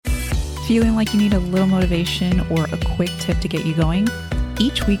Feeling like you need a little motivation or a quick tip to get you going?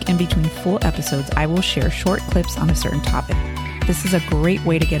 Each week in between full episodes, I will share short clips on a certain topic. This is a great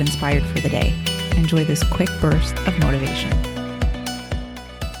way to get inspired for the day. Enjoy this quick burst of motivation.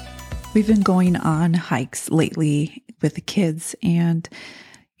 We've been going on hikes lately with the kids, and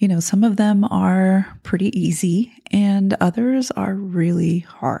some of them are pretty easy and others are really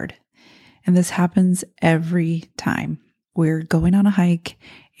hard. And this happens every time. We're going on a hike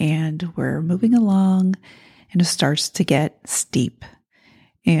and we're moving along and it starts to get steep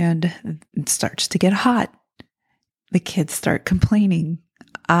and it starts to get hot. The kids start complaining.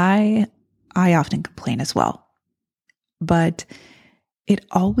 I often complain as well, but it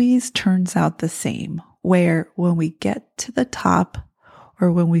always turns out the same, where when we get to the top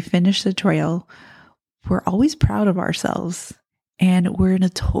or when we finish the trail, we're always proud of ourselves and we're in a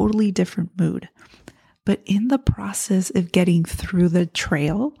totally different mood. But in the process of getting through the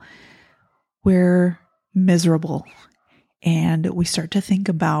trail, we're miserable and we start to think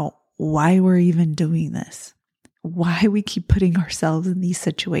about why we're even doing this, why we keep putting ourselves in these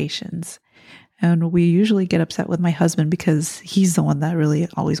situations. And we usually get upset with my husband because he's the one that really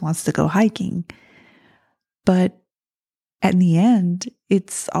always wants to go hiking. But at the end,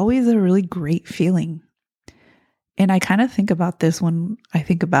 it's always a really great feeling. And I kind of think about this when I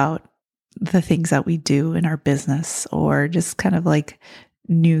think about the things that we do in our business or just kind of like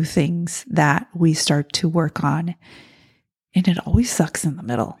new things that we start to work on. And it always sucks in the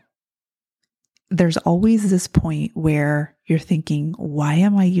middle. There's always this point where you're thinking, why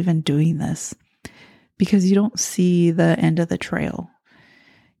am I even doing this? Because you don't see the end of the trail.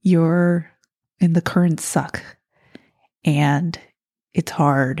 You're in the current suck and it's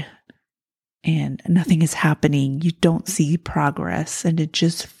hard. And nothing is happening. You don't see progress. And it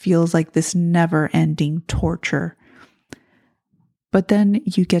just feels like this never-ending torture. But then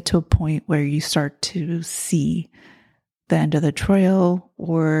you get to a point where you start to see the end of the trail,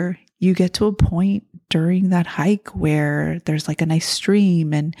 or you get to a point during that hike where there's like a nice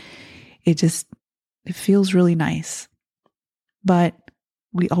stream and it feels really nice. But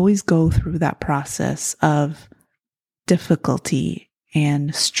we always go through that process of difficulty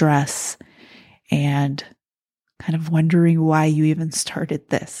and stress and kind of wondering why you even started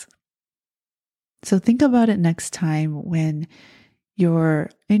this. So think about it next time when you're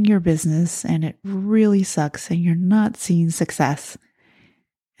in your business and it really sucks and you're not seeing success.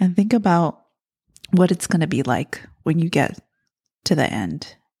 And think about what it's going to be like when you get to the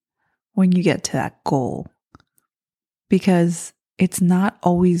end, when you get to that goal. Because it's not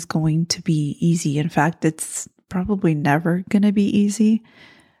always going to be easy. In fact, it's probably never going to be easy.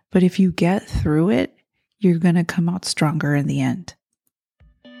 But if you get through it, you're going to come out stronger in the end.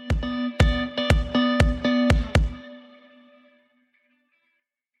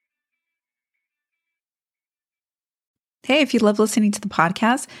 Hey, if you love listening to the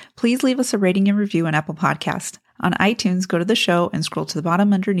podcast, please leave us a rating and review on Apple Podcast. On iTunes, go to the show and scroll to the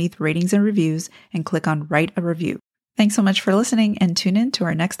bottom underneath ratings and reviews and click on Write a Review. Thanks so much for listening and tune in to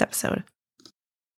our next episode.